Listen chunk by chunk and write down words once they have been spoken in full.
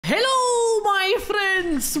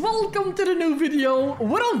friends, welcome to the new video.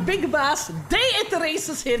 We're on Big Bass, day 8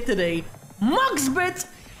 races here today. Max bid,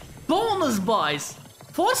 bonus buys.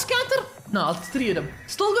 4 scatter? No, it's 3 of them.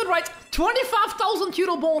 Still good, right? 25,000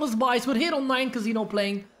 euro bonus buys. We're here on 9 Casino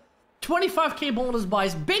playing. 25k bonus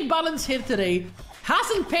buys. Big balance here today.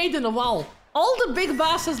 Hasn't paid in a while. All the big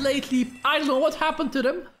basses lately, I don't know what happened to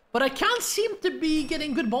them, but I can't seem to be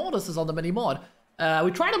getting good bonuses on them anymore.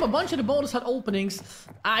 We tried them a bunch of the bonus had openings.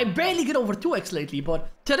 I barely get over 2x lately,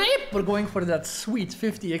 but today we're going for that sweet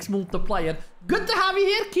 50x multiplier. Good to have you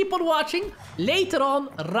here. Keep on watching. Later on,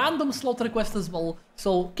 random slot request as well.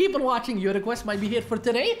 So keep on watching. Your request might be here for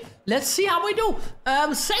today. Let's see how we do.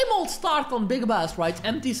 Same old start on Big Bass, right?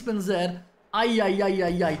 Empty spins there. I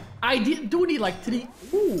do need like 3.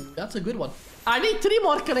 Ooh, that's a good one. I need 3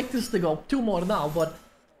 more collectors to go. 2 more now, but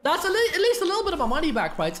that's at least a little bit of my money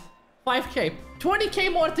back, right? 5k.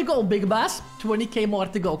 20k more to go, Big Bass. 20k more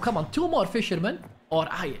to go. Come on, 2 more fishermen. Or,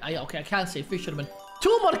 okay, I can't say fishermen.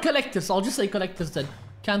 2 more collectors. I'll just say collectors then.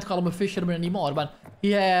 Can't call him a fisherman anymore, but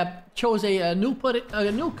he chose a new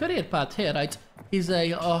career path here, right? He's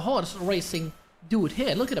a horse racing dude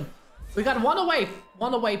here. Look at him. We got 1 away.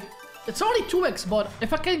 1 away. It's only 2x, but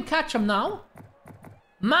if I can catch him now...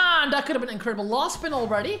 Man, that could have been incredible. Last spin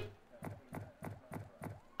already.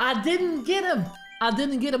 I didn't get him. I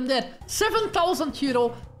didn't get him there. 7,000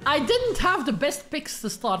 euro. I didn't have the best picks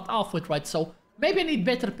to start off with, right? So maybe I need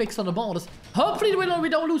better picks on the bonus. Hopefully we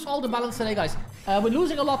don't lose all the balance today, guys. We're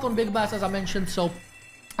losing a lot on Big Bass, as I mentioned. So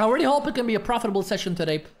I really hope it can be a profitable session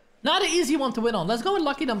today. Not an easy one to win on. Let's go with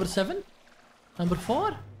lucky number 7. Number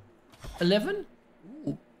 4. 11.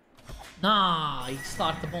 Ooh. Nah, he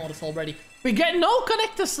started the bonus already. We get no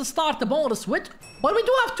connectors to start the bonus with. But we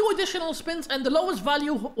do have 2 additional spins. And the lowest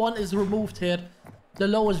value one is removed here. The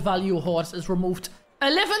lowest value horse is removed.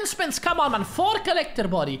 11 spins. Come on, man. 4 collector,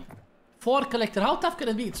 buddy. 4 collector. How tough can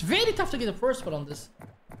it be? It's very tough to get the first one on this.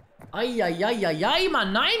 Ay,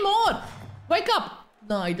 man. 9 more. Wake up.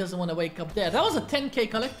 No, he doesn't want to wake up there. That was a 10k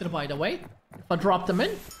collector, by the way. If I dropped them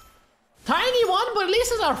in. Tiny one, but at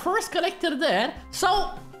least it's our first collector there.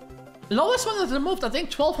 So, lowest one that's removed, I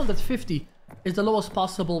think 1250 is the lowest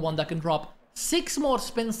possible one that can drop. 6 more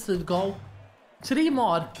spins to go. 3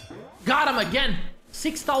 more. Got him again.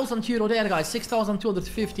 6,000 euro there, guys.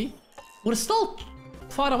 6,250. We're still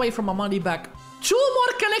far away from my money back. 2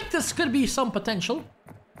 more collectors could be some potential.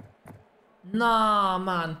 Nah,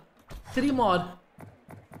 man. 3 more.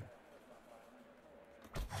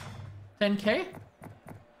 10k?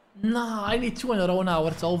 Nah, I need 2 in a row now.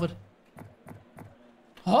 It's over.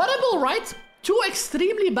 Horrible, right? 2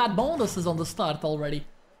 extremely bad bonuses on the start already.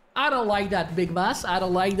 I don't like that, Big Bass. I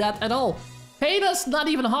don't like that at all. Paid us not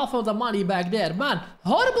even half of the money back there. Man,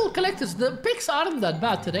 horrible collectors. The picks aren't that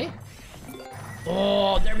bad today.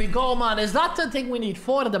 Oh, there we go, man. Is that the thing we need?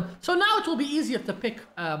 4 of them. So now it will be easier to pick.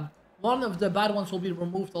 One of the bad ones will be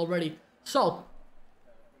removed already. So,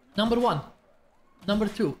 number 1. Number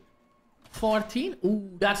 2. 14.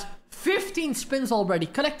 Ooh, that's 15 spins already.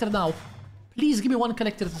 Collector now. Please give me 1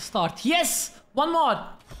 collector to start. Yes! 1 more.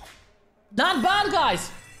 Not bad,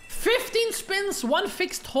 guys. 15 spins, 1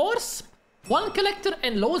 fixed horse, 1 collector,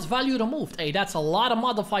 and lowest value removed. Hey, that's a lot of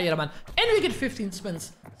modifier, man. And we get 15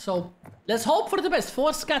 spins. So, let's hope for the best.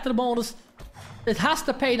 4 scatter bonus. It has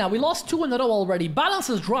to pay now. We lost 2 in a row already. Balance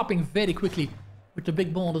is dropping very quickly with the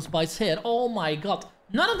big bonus buys here. Oh my god.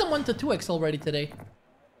 None of them went to 2x already today.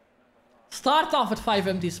 Start off with 5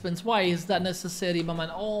 empty spins. Why is that necessary, my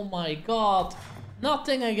man? Oh my god.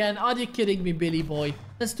 Nothing again. Are you kidding me, Billy boy?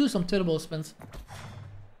 Let's do some turbo spins.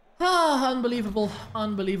 Ah, unbelievable.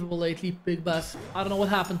 Unbelievable lately, Big Bass. I don't know what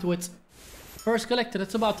happened to it. First collector.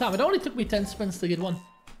 It's about time. It only took me 10 spins to get 1.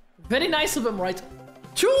 Very nice of him, right?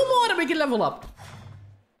 2 more and we can level up.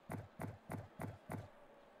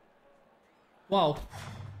 Wow.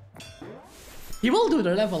 He will do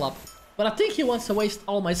the level up. But I think he wants to waste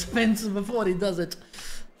all my spins before he does it.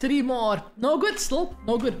 3 more. No good still.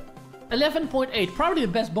 No good. 11.8. Probably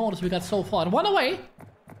the best bonus we got so far. 1 away.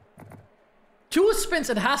 2 spins.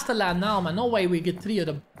 It has to land now, man. No way we get 3 of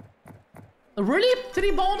them. Really?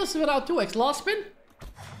 3 bonuses without 2x. Last spin?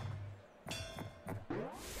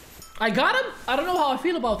 I got him. I don't know how I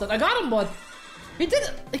feel about that. I got him, but he did.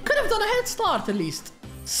 He could have done a head start at least.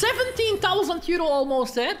 17,000 euro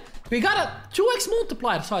almost there. We got a 2x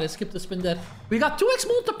multiplier. Sorry, I skipped the spin there. We got 2x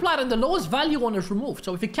multiplier and the lowest value one is removed.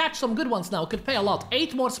 So if we catch some good ones now, it could pay a lot.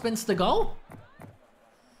 8 more spins to go.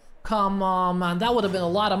 Come on, man. That would have been a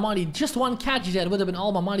lot of money. Just 1 catch there would have been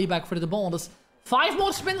all my money back for the bonus. 5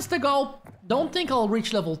 more spins to go. Don't think I'll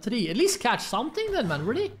reach level 3. At least catch something then, man.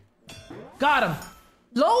 Really? Got him.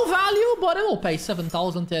 Low value, but it will pay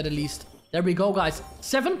 7,000 there at least. There we go, guys.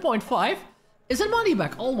 7.5. Is it money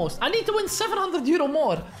back? Almost. I need to win 700 euro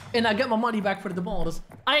more. And I get my money back for the bonus.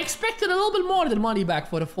 I expected a little bit more than money back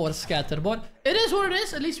for the 4 scatter. But it is what it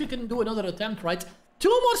is. At least we can do another attempt, right? 2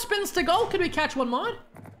 more spins to go. Can we catch one more?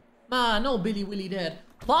 Man, no Billy Willy there.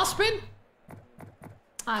 Last spin.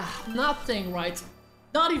 Ah, nothing, right?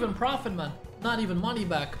 Not even profit, man. Not even money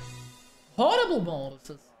back. Horrible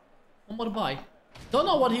bonuses. One more buy. Don't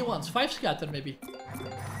know what he wants. 5 scatter, maybe.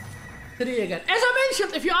 3 again. As I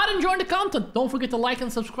mentioned, if you are enjoying the content, don't forget to like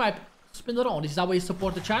and subscribe. Spin it on. This is how you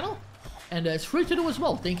support the channel. And it's free to do as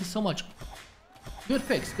well. Thank you so much. Good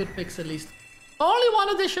picks at least. Only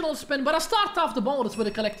 1 additional spin, but I start off the bonus with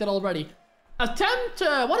a collector already. Attempt,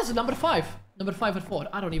 what is it? Number 5. Number 5 or 4.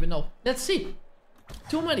 I don't even know. Let's see.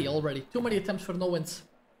 Too many already. Too many attempts for no wins.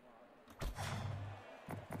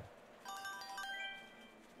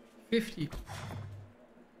 50.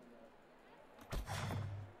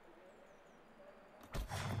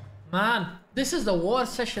 Man, this is the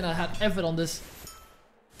worst session I had ever on this.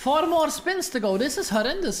 4 more spins to go. This is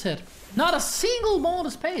horrendous here. Not a single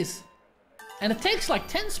bonus pays. And it takes like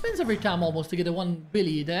 10 spins every time almost to get a 1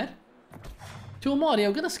 Billy there. 2 more. Yeah,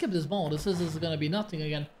 I'm gonna skip this bonus. This is gonna be nothing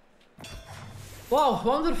again. Wow,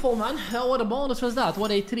 wonderful, man. What a bonus was that?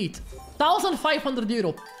 What a treat. 1,500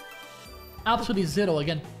 euro. Absolutely zero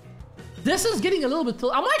again. This is getting a little bit...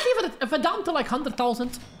 I might leave it... If I down to like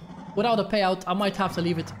 100,000 without a payout, I might have to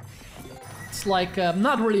leave it. It's like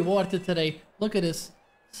not really worth it today. Look at this.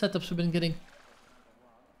 Setups we've been getting.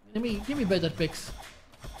 Give me better picks.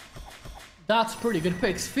 That's pretty good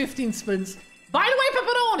picks. 15 spins. By the way,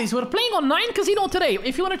 pepperonis, we're playing on 9 Casino today.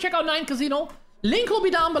 If you want to check out 9 Casino, link will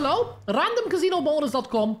be down below.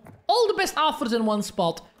 randomcasinobonus.com. All the best offers in one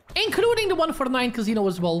spot, including the one for 9 Casino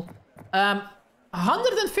as well.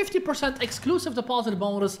 150% exclusive deposit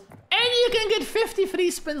bonus, and you can get 50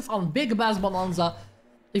 free spins on Big Bass Bonanza.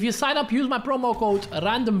 If you sign up, use my promo code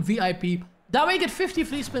RANDOMVIP. That way you get 50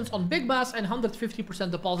 free spins on Big Bass and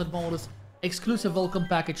 150% deposit bonus. Exclusive welcome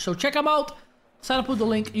package. So check them out. Sign up with the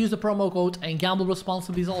link, use the promo code, and gamble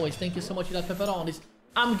responsibly as always. Thank you so much for that, pepperonis.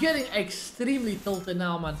 I'm getting extremely tilted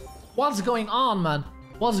now, man. What's going on, man?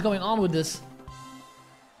 What's going on with this?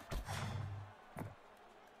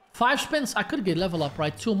 5 spins. I could get level up,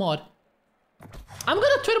 right? 2 more. I'm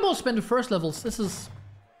gonna turbo spin the first levels. This is...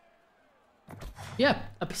 yeah,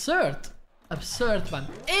 absurd. Absurd, man.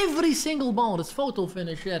 Every single bonus. Photo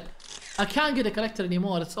finish, yeah. I can't get a collector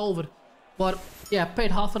anymore. It's over. But, yeah,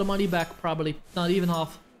 paid half of the money back, probably. Not even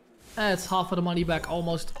half. It's half of the money back,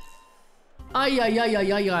 almost. Ay,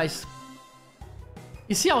 guys.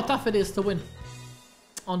 You see how tough it is to win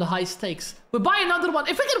on the high stakes. We'll buy another one.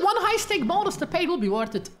 If we get 1 high stake bonus, the pay will be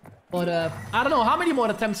worth it. But, I don't know. How many more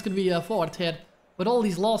attempts can we afford here? With all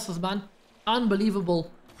these losses, man. Unbelievable.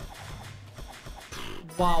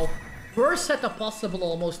 Wow. Worst setup possible,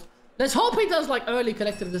 almost. Let's hope he does, like, early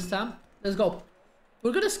collector this time. Let's go.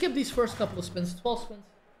 We're gonna skip these first couple of spins. 12 spins.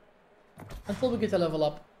 Until we get a level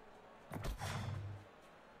up.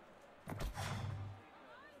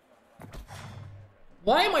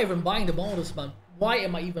 Why am I even buying the bonus, man? Why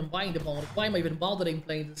am I even buying the bonus? Why am I even bothering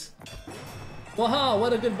playing this? Wow,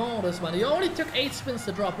 what a good bonus, man. You only took 8 spins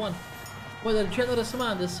to drop 1. What a generous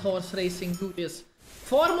man this horse racing dude is.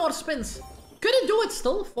 4 more spins. Couldn't do it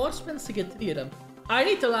still. 4 spins to get 3 of them. I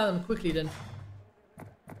need to land them quickly then.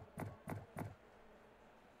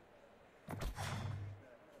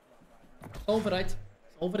 It's over, right? It's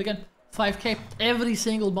over again. 5k. Every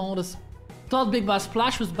single bonus. Thought Big Bass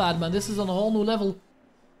Splash was bad, man. This is on a whole new level.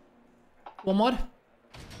 1 more.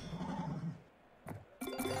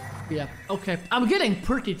 Yeah, okay. I'm getting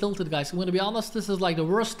pretty tilted, guys. I'm gonna be honest. This is like the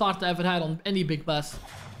worst start I ever had on any Big Bass.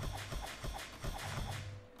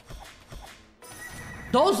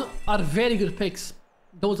 Those are very good picks.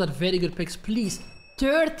 Those are very good picks. Please.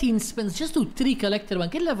 13 spins. Just do 3 collector, man.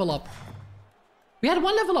 Get level up. We had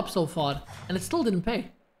 1 level up so far. And it still didn't pay.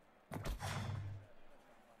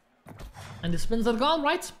 And the spins are gone,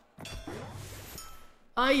 right?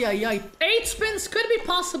 Ay. 8 spins. Could be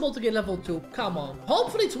possible to get level 2. Come on.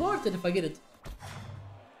 Hopefully it's worth it if I get it.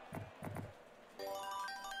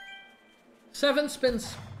 7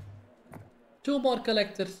 spins. 2 more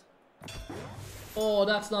collectors. Oh,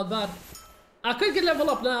 that's not bad. I could get level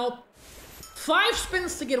up now. 5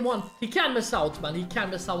 spins to get 1. He can't miss out, man. He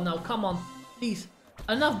can't miss out now. Come on. Please.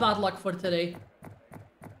 Enough bad luck for today.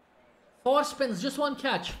 4 spins. Just 1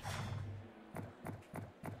 catch.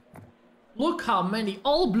 Look how many.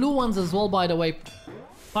 All blue ones as well, by the way.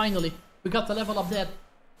 Finally. We got the level up there.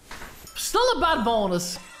 Still a bad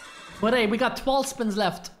bonus. But hey, we got 12 spins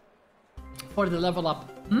left for the level up.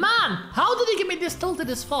 Man, how did he get me this tilted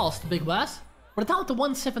this fast, Big Bass? We're down to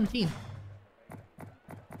 117.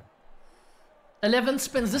 11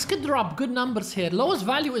 spins. This could drop good numbers here. Lowest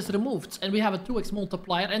value is removed. And we have a 2x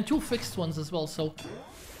multiplier and 2 fixed ones as well. So,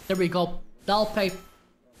 there we go. That'll pay.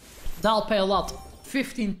 That'll pay a lot.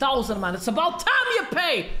 15,000, man. It's about time you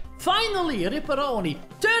pay! Finally, Ripperoni.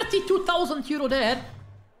 32,000 euro there.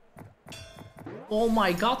 Oh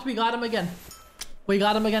my god, we got him again. We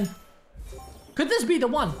got him again. Could this be the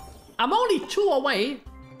one? I'm only 2 away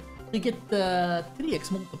to get the 3x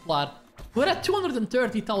multiplier. We're at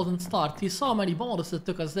 230,000 start. You saw how many bonuses it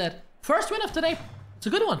took us there. First win of today. It's a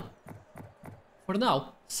good one. For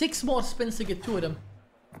now. 6 more spins to get 2 of them.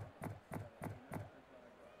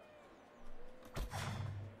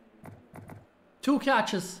 Two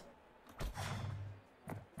catches.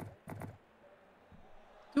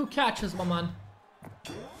 2 catches, my man.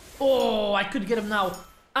 Oh, I could get him now.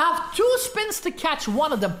 I have 2 spins to catch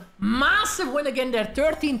one of them. Massive win again there.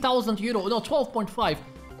 13,000 euro. No, 12.5.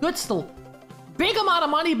 Good still. Big amount of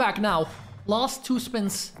money back now. Last 2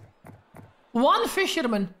 spins. 1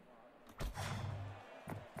 fisherman.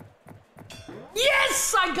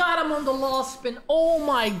 Yes! I got him on the last spin. Oh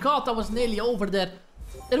my god, that was nearly over there.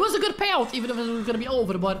 It was a good payout, even if it was going to be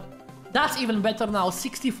over, but that's even better now.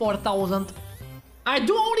 64,000. I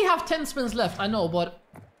do only have 10 spins left, I know, but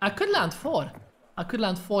I could land 4. I could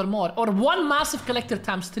land 4 more. Or 1 massive collector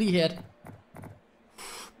times 3 here.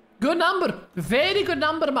 Good number. Very good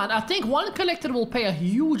number, man. I think 1 collector will pay a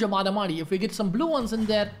huge amount of money. If we get some blue ones in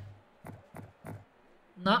there.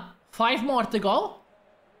 Nah. 5 more to go.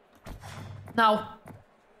 Now.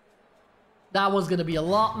 That was going to be a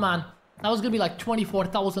lot, man. That was going to be like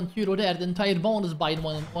 24,000 euro there. The entire bonus buy in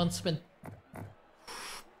one spin.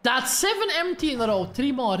 That's 7 empty in a row.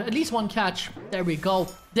 3 more. At least 1 catch. There we go.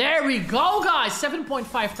 There we go, guys.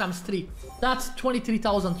 7.5 times 3. That's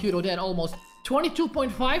 23,000 euro there almost.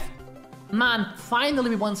 22.5. Man,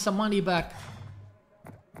 finally we won some money back.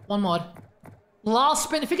 1 more. Last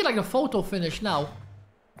spin. If you get like a photo finish now.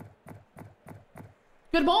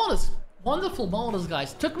 Good bonus. Wonderful bonus,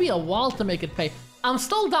 guys. Took me a while to make it pay. I'm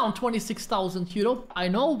still down 26,000 euro. I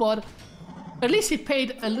know, but at least it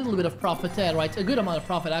paid a little bit of profit there, right? A good amount of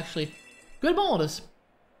profit, actually. Good bonus.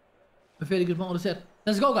 A very good bonus there.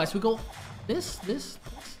 Let's go, guys. We go this.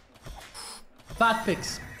 Bad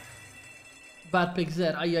picks. Bad picks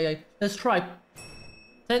there. Ay, ay, ay. Let's try.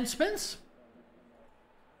 10 spins.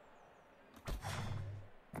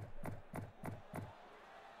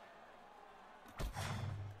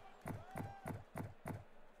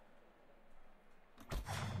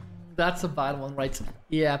 That's a bad one, right?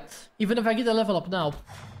 Yeah. Even if I get a level up now.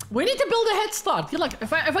 We need to build a head start. Get like,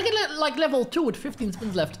 if I get like level 2 with 15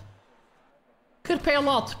 spins left. Could pay a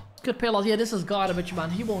lot. Could pay a lot. Yeah, this is garbage, man.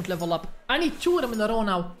 He won't level up. I need 2 of them in a row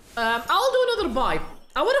now. I'll do another buy.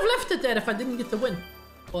 I would have left it there if I didn't get the win.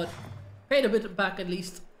 But paid a bit back at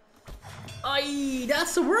least. Aye,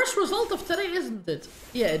 that's the worst result of today, isn't it?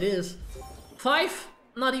 Yeah, it is. 5?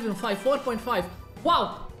 Not even 5. 4.5.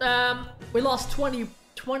 Wow. We lost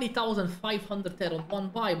 20,500 there on 1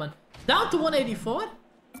 buy, man. Down to 184.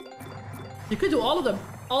 You could do all of them.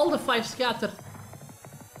 All the 5 scatter.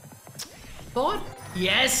 4?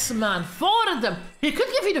 Yes, man. 4 of them. He could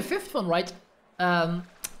give you the 5th one, right?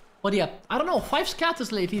 But yeah, I don't know. 5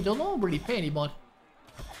 scatters lately don't really pay anymore.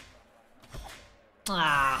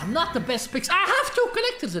 Ah, not the best picks. I have 2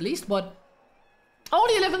 collectors at least, but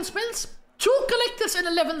only 11 spins. 2 collectors and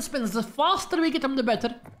 11 spins. The faster we get them, the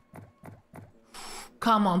better.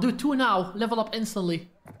 Come on, do 2 now. Level up instantly.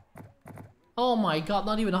 Oh my god,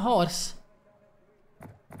 not even a horse.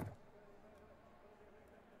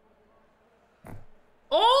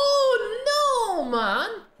 Oh no, man.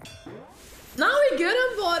 Now we get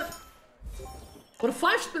him, but we're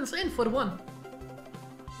 5 spins in for 1.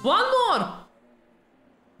 1 more.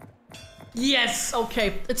 Yes,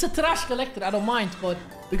 okay. It's a trash collector, I don't mind, but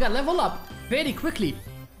we got level up very quickly.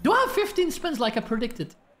 Do I have 15 spins like I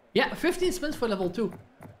predicted? Yeah, 15 spins for level 2.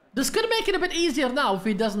 This could make it a bit easier now if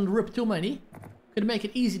he doesn't rip too many. Could make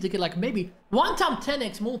it easy to get like maybe 1 time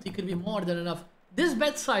 10x multi could be more than enough. This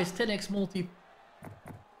bet size 10x multi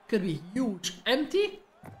could be huge. Empty?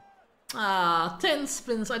 Ah, 10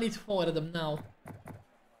 spins. I need 4 of them now.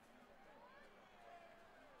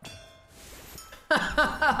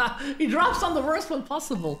 He drops on the worst one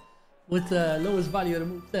possible with the lowest value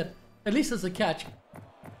removed there. At least it's a catch.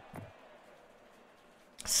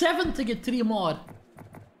 7 to get 3 more.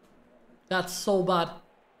 That's so bad.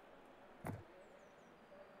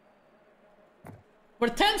 We're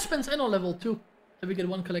 10 spins in on level 2. If we get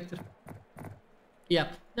 1 collector. Yeah,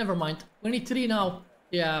 never mind. We need 3 now.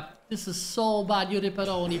 Yeah, this is so bad, you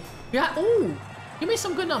ripperoni. Yeah, ooh, give me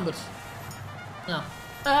some good numbers. No.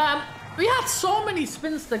 We had so many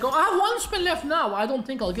spins to go. I have one spin left now. I don't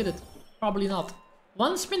think I'll get it. Probably not.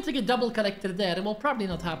 One spin to get double collector there. It will probably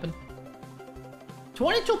not happen.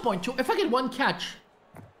 22.2. If I get one catch.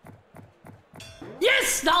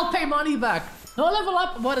 Yes! I'll pay money back. No level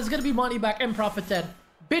up, but it's gonna be money back and profit there.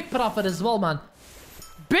 Big profit as well, man.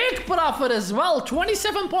 Big profit as well.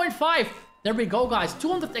 27.5. There we go, guys.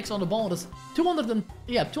 200x on the bonus. 200x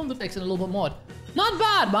and a little bit more. Not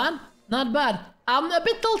bad, man. Not bad. I'm a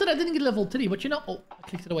bit tilted I didn't get level 3, but you know... Oh, I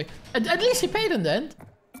clicked it away. At least he paid in the end.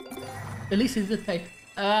 At least he did pay.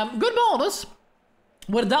 Good bonus.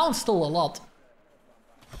 We're down still a lot.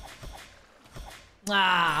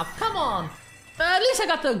 Ah, come on. At least I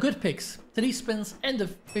got the good picks. 3 spins and the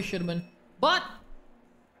fisherman. But...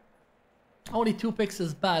 only 2 picks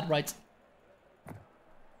is bad, right?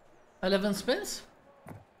 11 spins?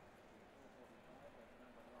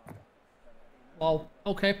 Wow,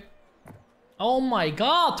 okay. Oh my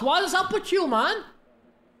god, what is up with you, man?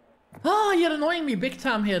 Ah, you're annoying me big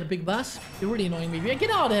time here, Big Bass. You're really annoying me.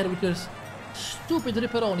 Get out of here with your stupid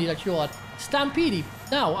ripperoni that you are. Stampede.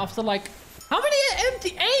 Now, after like... how many empty...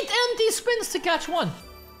 8 empty spins to catch one?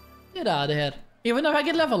 Get out of here. Even if I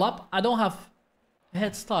get level up, I don't have a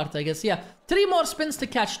head start, I guess. Yeah, 3 more spins to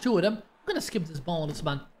catch 2 of them. I'm gonna skip this bonus,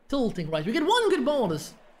 man. Tilting, right? We get 1 good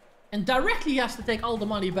bonus. And directly he has to take all the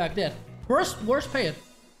money back there. Worst payer.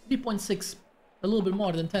 3.6. A little bit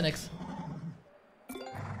more than 10x.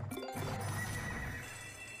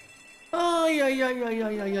 Oh,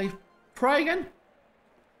 yeah. Try again.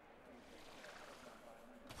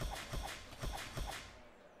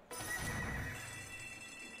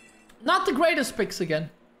 Not the greatest picks again.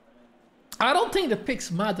 I don't think the picks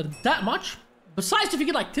matter that much. Besides, if you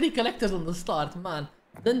get like 3 collectors on the start, man,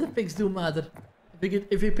 then the picks do matter.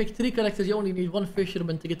 If you pick 3 collectors, you only need 1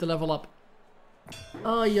 fisherman to get the level up.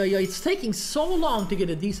 Oh, yeah. It's taking so long to get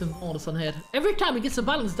a decent bonus on here. Every time it gets a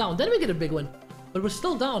balance down, then we get a big one. But we're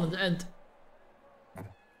still down in the end.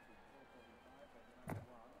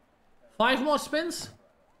 5 more spins.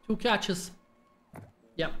 2 catches.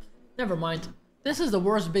 Yep. Never mind. This is the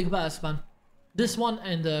worst Big Bass, man. This one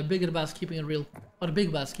and the Bigger Bass Keeping It Real. Or the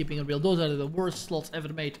Big Bass Keeping It Real. Those are the worst slots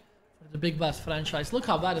ever made for the Big Bass franchise. Look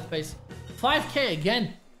how bad it pays. 5k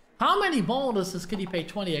again. How many bonuses could he pay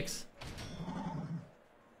 20x?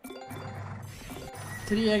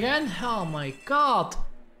 3 again? Oh my god.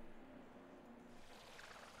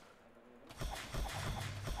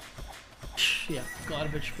 Yeah,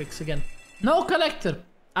 garbage picks again. No collector.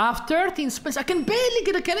 I have 13 spins. I can barely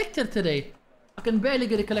get a collector today.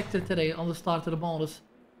 On the start of the bonus.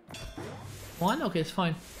 1? Okay, it's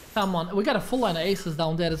fine. Come on. We got a full line of aces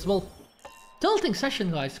down there as well. Tilting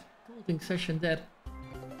session, guys. Tilting session there.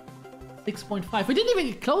 6.5. We didn't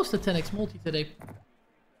even get close to 10x multi today.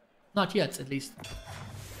 Not yet, at least.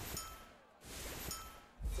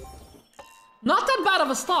 Not that bad of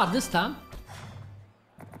a start this time.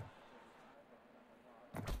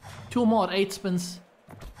 2 more 8 spins.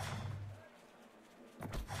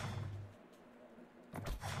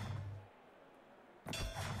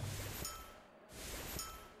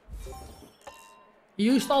 He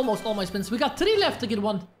used almost all my spins. We got 3 left to get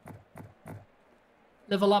 1.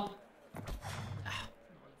 Level up. No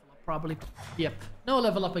level up, probably. Yep. No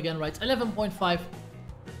level up again, right? 11.5.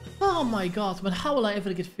 Oh my god, man. How will I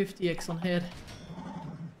ever get 50x on here?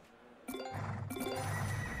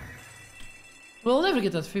 We'll never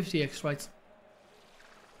get that 50x, right?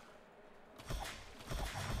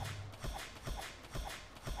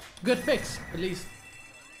 Good picks, at least.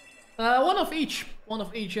 One of each.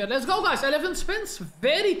 Yeah. Let's go, guys. 11 spins.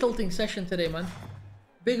 Very tilting session today, man.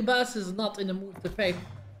 Big Bass is not in the mood to pay.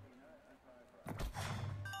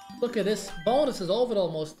 Look at this. Bonus is over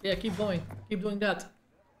almost. Yeah, keep going. Keep doing that.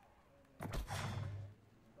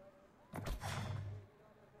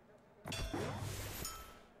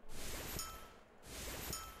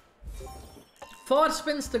 Four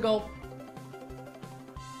spins to go.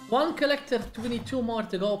 1 collector, 22 more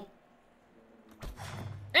to go.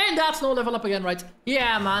 And that's no level up again, right?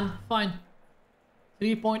 Yeah, man. Fine.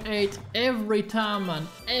 3.8 every time, man.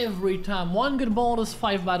 Every time. 1 good bonus,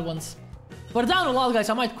 5 bad ones. We're down a lot, guys.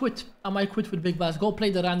 I might quit. With Big Bass. Go play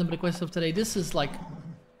the random request of today. This is like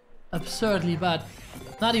absurdly bad.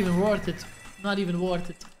 Not even worth it. Not even worth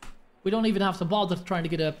it. We don't even have to bother trying to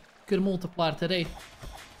get a good multiplier today.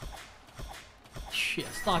 Shit,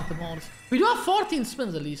 start the bonus. We do have 14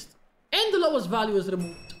 spins at least. And the lowest value is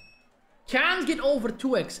removed. Can't get over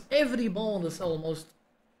 2x. Every bonus almost.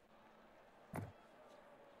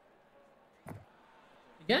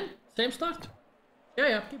 Again, same start.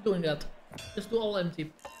 Yeah, keep doing that. Just do all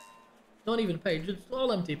empty. Don't even pay, just do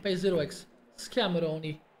all empty. Pay 0x.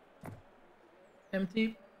 Scammeroni.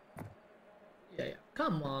 Empty. Yeah.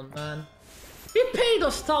 Come on, man. He paid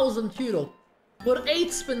us €1,000. We're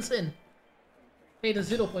 8 spins in. Paid us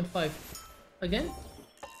 0.5. Again?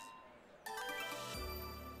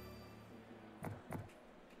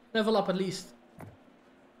 Level up at least.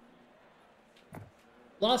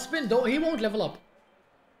 Last spin, he won't level up.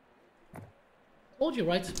 Told you,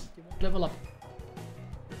 right? He won't level up.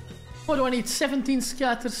 What do I need? 17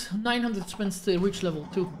 scatters, 900 spins to reach level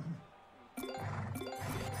 2.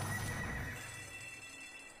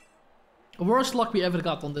 Worst luck we ever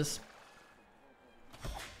got on this.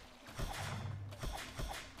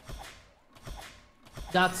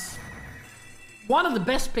 That's one of the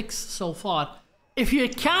best picks so far. If you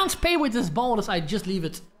can't pay with this bonus, I just leave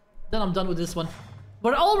it. Then I'm done with this one.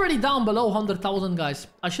 We're already down below 100,000, guys.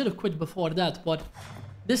 I should have quit before that, but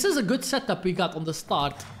this is a good setup we got on the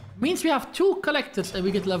start. Means we have 2 collectors and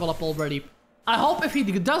we get level up already. I hope if he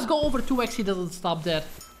does go over 2x, he doesn't stop there.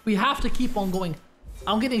 We have to keep on going.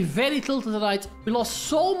 I'm getting very tilted right. We lost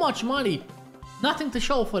so much money. Nothing to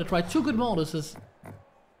show for it, right? 2 good bonuses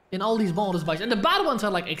in all these bonus buys. And the bad ones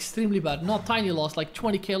are like extremely bad. Not tiny loss, like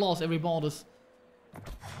 20k loss every bonus.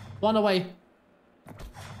 One away.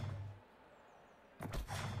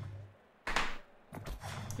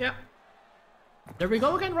 Yeah. There we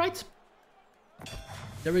go again, right?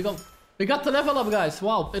 There we go. We got the level up, guys.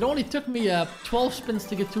 Wow. It only took me 12 spins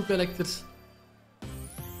to get 2 collectors.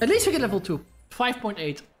 At least we get level 2.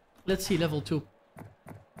 5.8. Let's see level 2.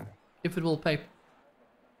 If it will pay.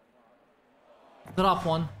 Drop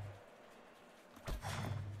 1.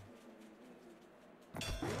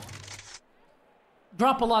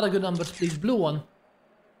 Drop a lot of good numbers, please. Blue 1.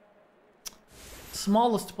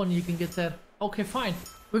 Smallest one you can get there. Okay, fine.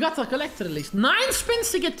 We got the collector at least. 9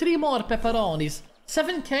 spins to get 3 more pepperonis.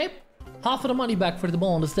 7k. Half of the money back for the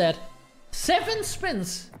bonus there. 7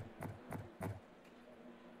 spins.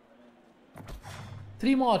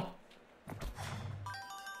 3 more.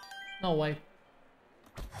 No way.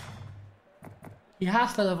 He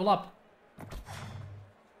has to level up.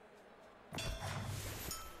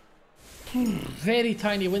 Very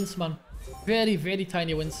tiny wins, man. Very, very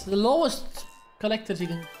tiny wins. The lowest collectors you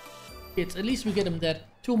can get. At least we get him there.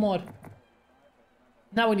 2 more.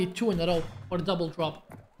 Now we need 2 in a row. Or double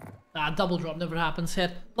drop. Double drop never happens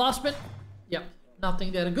here. Last spin. Yep.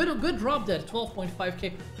 Nothing there. Good drop there.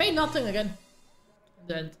 12.5k. Pay nothing again.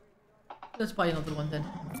 Then let's buy another one then.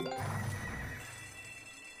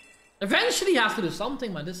 Eventually you have to do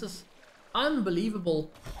something, man. This is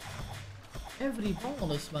unbelievable. Every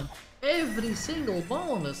bonus, man. Every single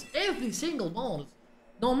bonus. Every single bonus.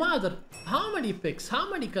 No matter how many picks, how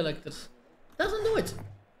many collectors. Doesn't do it.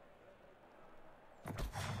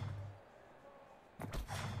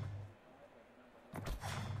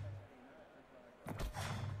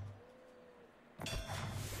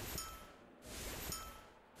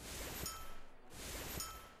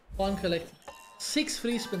 One collector. 6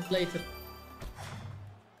 free spins later.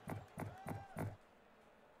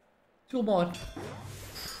 2 more.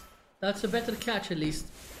 That's a better catch at least.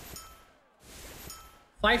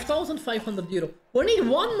 5,500 euro. We need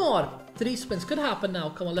 1 more. 3 spins. Could happen now.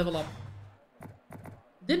 Come on, level up.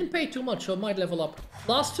 Didn't pay too much, so it might level up.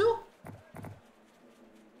 Last 2?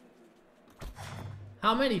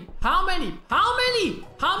 How many? How many? How many?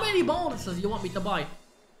 How many bonuses you want me to buy?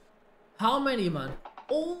 How many, man?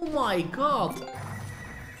 Oh my god.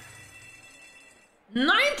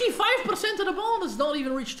 95% of the bonus don't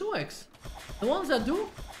even reach 2x. The ones that do...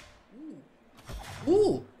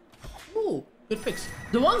 Ooh. Good picks.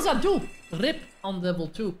 The ones that do, rip on level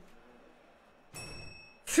 2.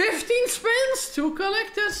 15 spins, 2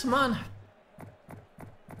 collectors, man.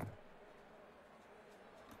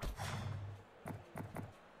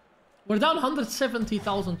 We're down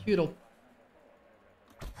 170,000 euro.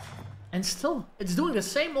 And still, it's doing the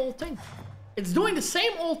same old thing. It's doing the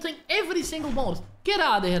same old thing every single bonus. Get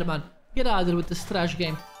out of here, man. Get out of here with this trash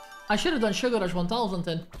game. I should have done Sugar Rush 1000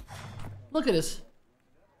 then. Look at this.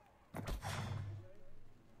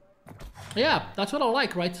 Yeah, that's what I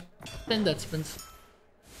like, right? 10 dead spins.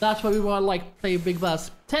 That's why we want to like play Big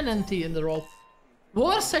Bass. 10 NT in the row.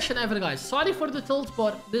 Worst session ever, guys. Sorry for the tilt,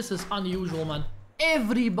 but this is unusual, man.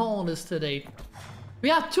 Every bonus today. We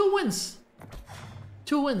had 2 wins.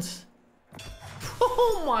 2 wins.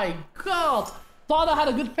 Oh my god. Thought I had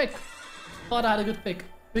a good pick.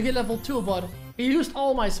 We get level 2, but he used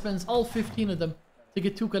all my spins, all 15 of them, to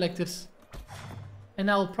get 2 collectors. And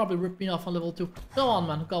now he'll probably rip me off on level 2. Go on,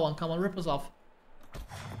 man. Go on. Come on. Rip us off.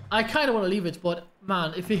 I kind of want to leave it, but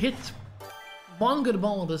man, if he hit One good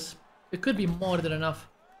bonus. It could be more than enough.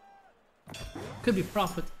 Could be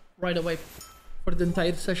profit right away for the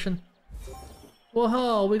entire session.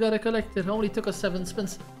 Whoa, we got a collector. Only took us 7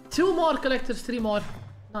 spins. 2 more collectors, 3 more.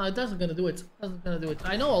 No, it doesn't gonna do it. Doesn't gonna do it.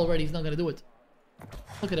 I know already he's not gonna do it.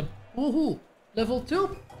 Look at him. Woohoo. Level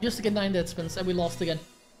 2. Just to get 9 dead spins and we lost again.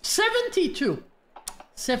 72.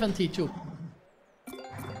 72.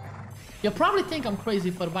 You probably think I'm crazy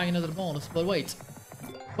for buying another bonus, but wait.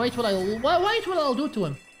 Wait what I'll do to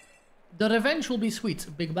him. The revenge will be sweet.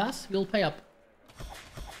 Big Bass, you'll pay up.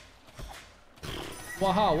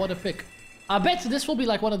 Wow, what a pick. I bet this will be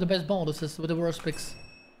like one of the best bonuses with the worst picks.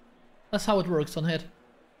 That's how it works on here.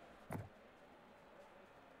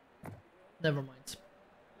 Never mind. It's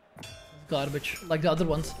garbage, like the other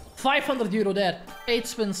ones. 500 euro there. 8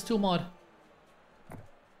 spins, 2 more.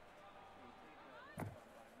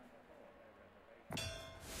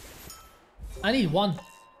 I need 1.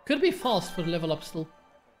 Could be fast for level up still.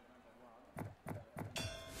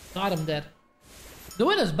 Got him there. The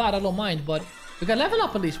win is bad, I don't mind, but we can level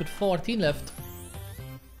up at least with 14 left.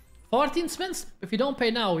 14 spins? If you don't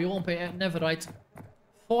pay now, you won't pay never, right?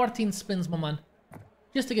 14 spins, my man.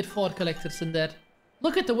 Just to get 4 collectors in there.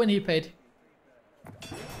 Look at the win he paid.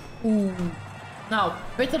 Ooh. Now,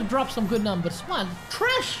 better drop some good numbers. Man,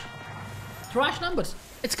 trash! Trash numbers.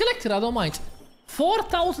 It's collected, I don't mind.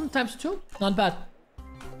 4,000 times 2? Not bad.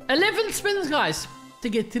 11 spins, guys, to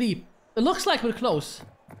get 3. It looks like we're close.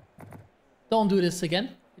 Don't do this again.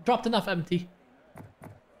 He dropped enough empty.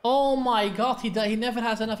 Oh my god, he never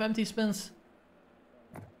has enough empty spins.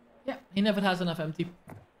 Yeah, he never has enough empty.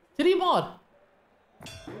 3 more.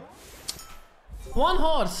 1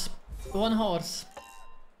 horse. 1 horse.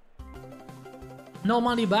 No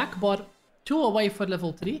money back, but 2 away for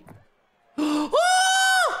level 3.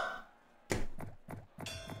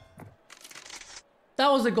 That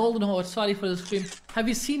was a golden horse. Sorry for the scream. Have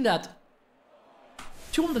you seen that?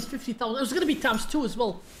 250,000. It was gonna be times 2 as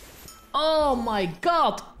well. Oh my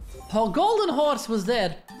god. Her golden horse was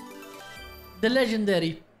there. The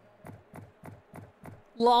legendary.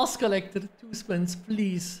 Last collector. 2 spins,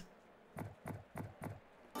 please.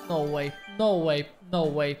 No way. No way. No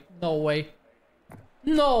way. No way.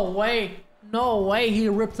 No way. No way. He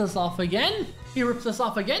ripped us off again. He ripped us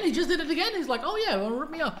off again. He just did it again. He's like, oh yeah, well, rip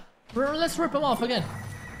me off. Let's rip him off again.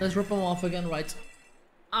 Let's rip him off again, right?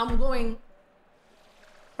 I'm going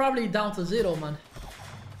probably down to 0, man.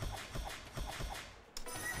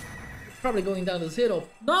 Probably going down to 0.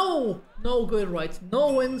 No! No good, right?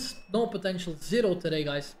 No wins, no potential. 0 today,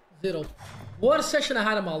 guys. 0. Worst session I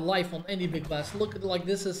had in my life on any big bass. Look at like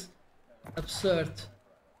this is absurd.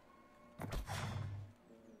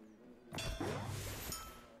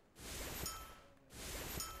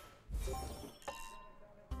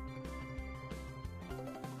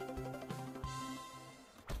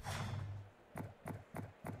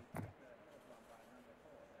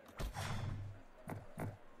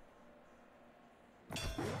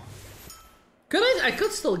 I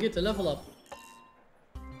could still get the level up.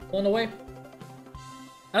 On the way.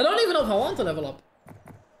 I don't even know if I want to level up.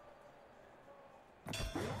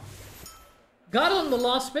 Got it on the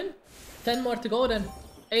last spin. 10 more to go then.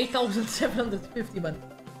 8,750, man.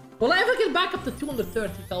 Will I ever get back up to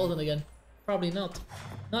 230,000 again? Probably not.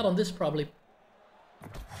 Not on this, probably.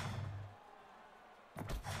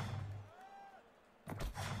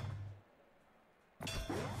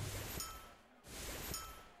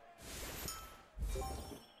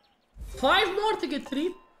 Five more to get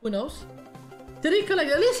 3. Who knows? 3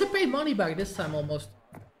 collect. At least I paid money back this time almost.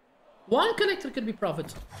 1 collector could be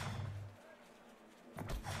profit.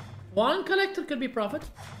 1 collector could be profit.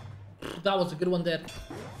 That was a good one there.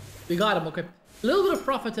 We got him, okay. A little bit of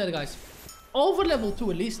profit there, guys. Over level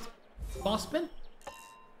 2 at least. Boss spin.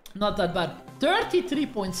 Not that bad.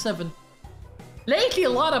 33.7. Lately, a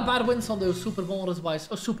lot of bad wins on those super bonus buys.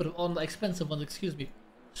 Or super, on the expensive ones, excuse me.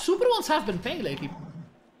 Super ones have been paying lately.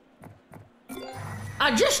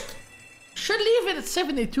 I just should leave it at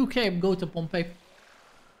 72k and go to Pompeii.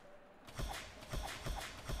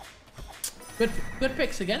 Good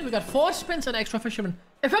picks again. We got 4 spins and extra fisherman.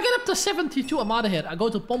 If I get up to 72, I'm out of here. I go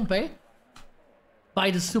to Pompeii. Buy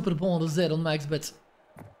the super bonus there on max bets.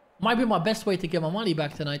 Might be my best way to get my money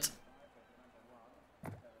back tonight.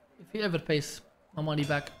 If he ever pays my money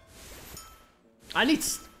back. I need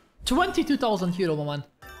 22,000 euro, my man.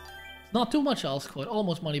 Not too much I'll score.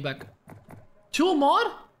 Almost money back. 2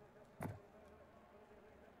 more?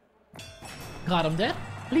 Got him there.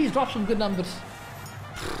 Please drop some good numbers.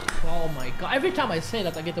 Oh my god. Every time I say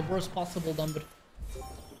that, I get the worst possible number.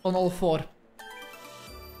 On all 4.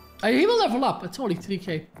 He will level up. It's only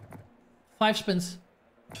 3k. 5 spins.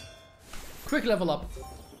 Quick level up.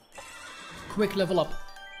 Quick level up.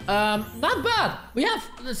 Not bad. We have...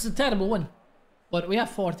 This is a terrible win. But we have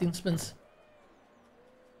 14 spins.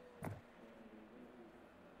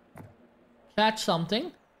 Catch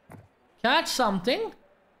something. Catch something.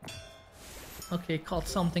 Okay, caught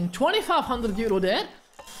something. 2,500 euro there.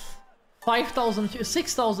 5,000...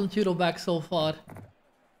 6,000 euro back so far.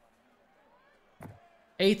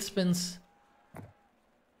 8 spins.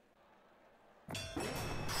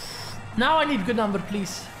 Now I need good number,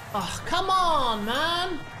 please. Oh, come on,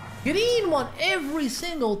 man. Green one every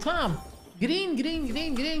single time. Green, green,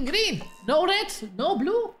 green, green, green. No red, no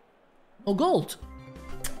blue, no gold.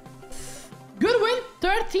 Good win.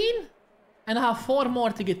 13. And I have 4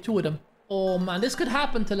 more to get 2 of them. Oh, man. This could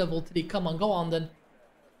happen to level 3. Come on, go on then.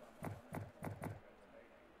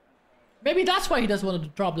 Maybe that's why he doesn't want to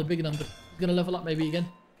drop the big number. He's going to level up maybe again.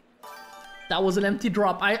 That was an empty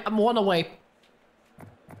drop. I'm 1 away.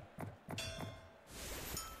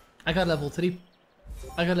 I got level 3.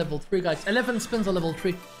 I got level 3, guys. 11 spins on level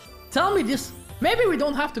 3. Tell me this. Maybe we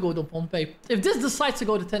don't have to go to Pompeii. If this decides to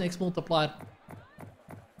go to 10x multiplier,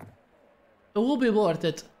 it will be worth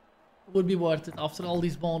it. It would be worth it after all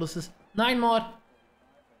these bonuses. 9 more.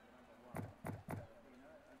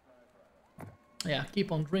 Yeah,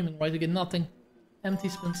 keep on dreaming, right? You get nothing. Empty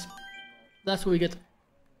spins. That's what we get.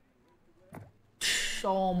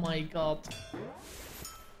 Oh my god.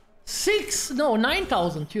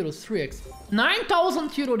 9,000 euros, 3x.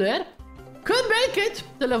 9,000 euro there. Could make it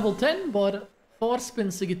to level 10, but 4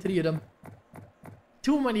 spins to get 3 of them.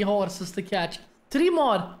 Too many horses to catch. 3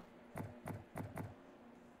 more.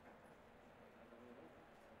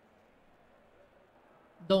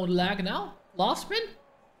 Don't lag now. Last spin.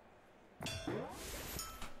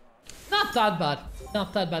 Not that bad.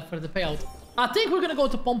 Not that bad for the payout. I think we're gonna go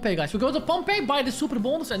to Pompeii, guys. We go to Pompeii, buy the super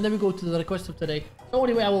bonus, and then we go to the request of today. The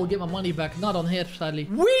only way I will get my money back. Not on here, sadly.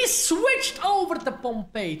 We switched over to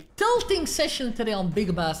Pompeii. Tilting session today on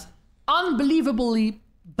Big Bass. Unbelievably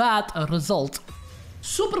bad result.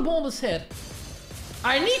 Super bonus here.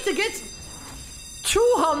 I need to get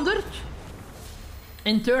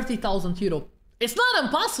 230,000 euro. It's not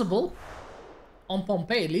impossible. On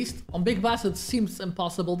Pompeii, at least. On Big Bass, it seems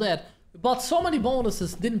impossible there. We bought so many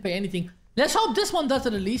bonuses, didn't pay anything. Let's hope this one does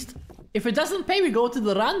it at least. If it doesn't pay, we go to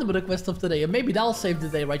the random request of today. And maybe that'll save the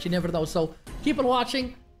day, right? You never know. So keep on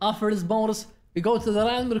watching. After this bonus, we go to the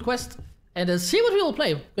random request. And see what we will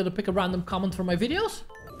play. I'm gonna pick a random comment from my videos.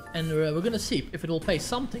 And we're gonna see if it will pay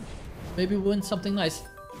something. Maybe we win something nice.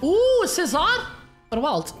 Ooh, Cesar or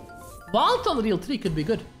Walt? Walt on Real 3 could be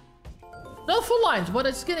good. No full lines, but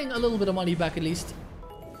it's getting a little bit of money back at least.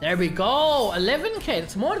 There we go. 11k.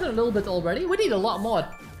 It's more than a little bit already. We need a lot more.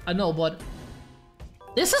 I know, but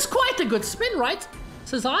this is quite a good spin, right?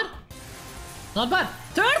 Cesar? Not bad.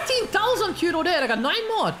 13,000 euro there. I got 9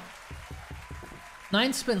 more.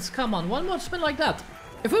 9 spins. Come on. 1 more spin like that.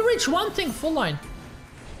 If we reach one thing, full line.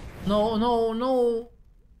 No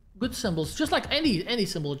good symbols. Just like any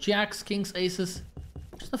symbol. Jacks, kings, aces.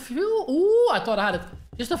 Just a few. Ooh, I thought I had it.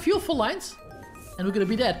 Just a few full lines. And we're gonna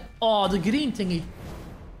be dead. Oh, the green thingy.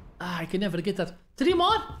 I can never get that. 3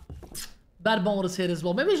 more. Bad bonus here as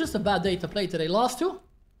well. Maybe it's just a bad day to play today. Last 2.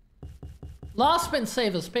 Last spin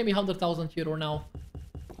save us. Pay me 100,000 euro now.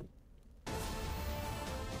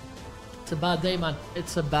 It's a bad day, man.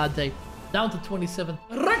 It's a bad day. Down to 27.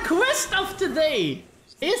 Request of today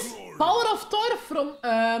is Power of Thor from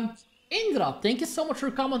Indra. Thank you so much for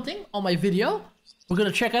commenting on my video. We're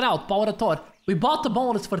gonna check it out. Power of Thor. We bought the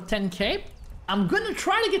bonus for 10k. I'm gonna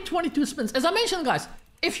try to get 22 spins. As I mentioned, guys,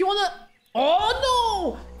 if you wanna... Oh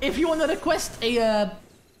no! If you wanna request a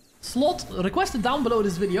slot, request it down below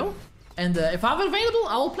this video. And if I'm available,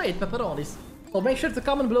 I will play it, pepperonis. So make sure to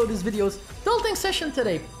comment below these videos. Tilting session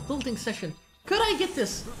today. Tilting session. Could I get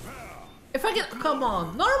this? If I get... Come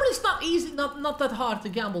on. Normally it's not easy, not that hard to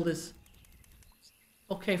gamble this.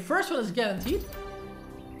 Okay, first one is guaranteed.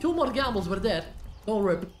 2 more gambles were there. Don't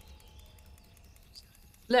rip.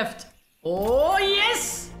 Left. Oh,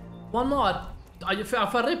 yes! 1 more. If I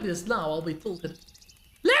rip this now, I'll be tilted.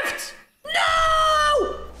 Left!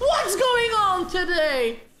 No! What's going on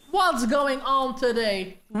today? What's going on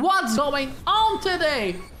today? What's going on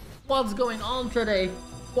today? What's going on today?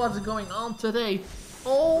 What's going on today?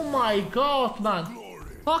 Oh my god, man.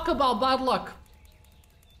 Talk about bad luck.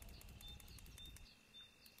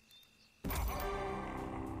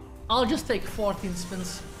 I'll just take 14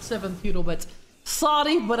 spins, 7 euro bets.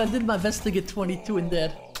 Sorry, but I did my best to get 22 in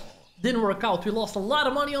there. Didn't work out. We lost a lot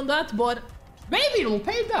of money on that, but maybe it'll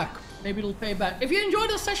pay back. Maybe it'll pay back. If you enjoyed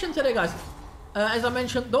this session today, guys, as I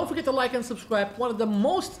mentioned, don't forget to like and subscribe. One of the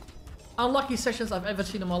most unlucky sessions I've ever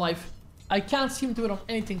seen in my life. I can't seem to win on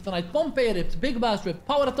anything tonight. Pompey ripped, Big Bass ripped,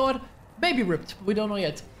 Power Thor, maybe ripped. We don't know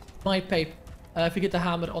yet. Might pay if you get the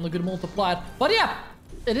hammer on a good multiplier. But yeah,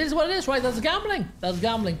 it is what it is, right? That's gambling. That's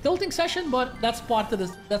gambling. Tilting session, but that's part of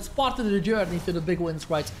this. That's part of the journey to the big wins,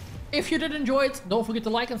 right? If you did enjoy it, don't forget to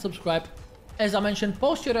like and subscribe. As I mentioned,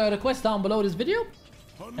 post your requests down below this video,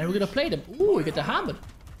 and we're gonna play them. Ooh, we get the hammer.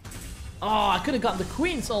 Oh, I could have gotten the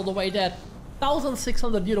queens all the way there.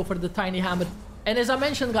 1,600 euro for the tiny hammer. And as I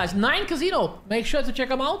mentioned, guys, 9 Casino. Make sure to check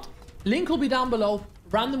them out. Link will be down below.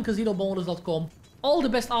 randomcasinobonus.com. All the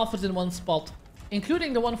best offers in one spot,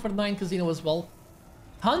 including the one for 9 Casino as well.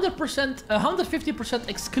 100%, 150%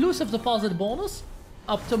 exclusive deposit bonus,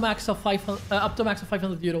 up to max of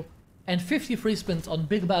 500 euro, and 50 free spins on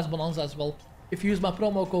Big Bass Bonanza as well. If you use my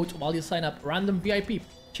promo code while you sign up, Random VIP.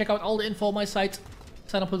 Check out all the info on my site.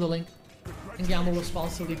 Sign up with the link. And gamble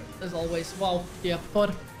responsibly, as always. Wow, yeah,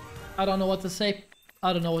 but I don't know what to say.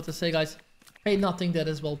 I don't know what to say, guys. Paid nothing there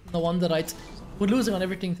as well. No wonder, right? We're losing on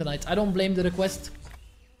everything tonight. I don't blame the request.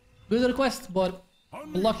 Good request, but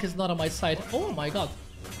luck is not on my side. Oh my god.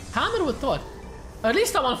 Hammer with Thor. At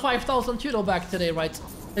least I won 5,000 euro back today, right?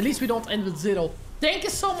 At least we don't end with 0. Thank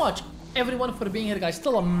you so much, everyone, for being here, guys.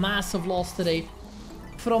 Still a massive loss today.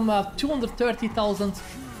 From 230,000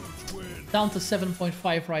 down to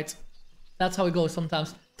 7.5, right? That's how it goes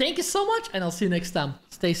sometimes. Thank you so much, and I'll see you next time.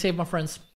 Stay safe, my friends.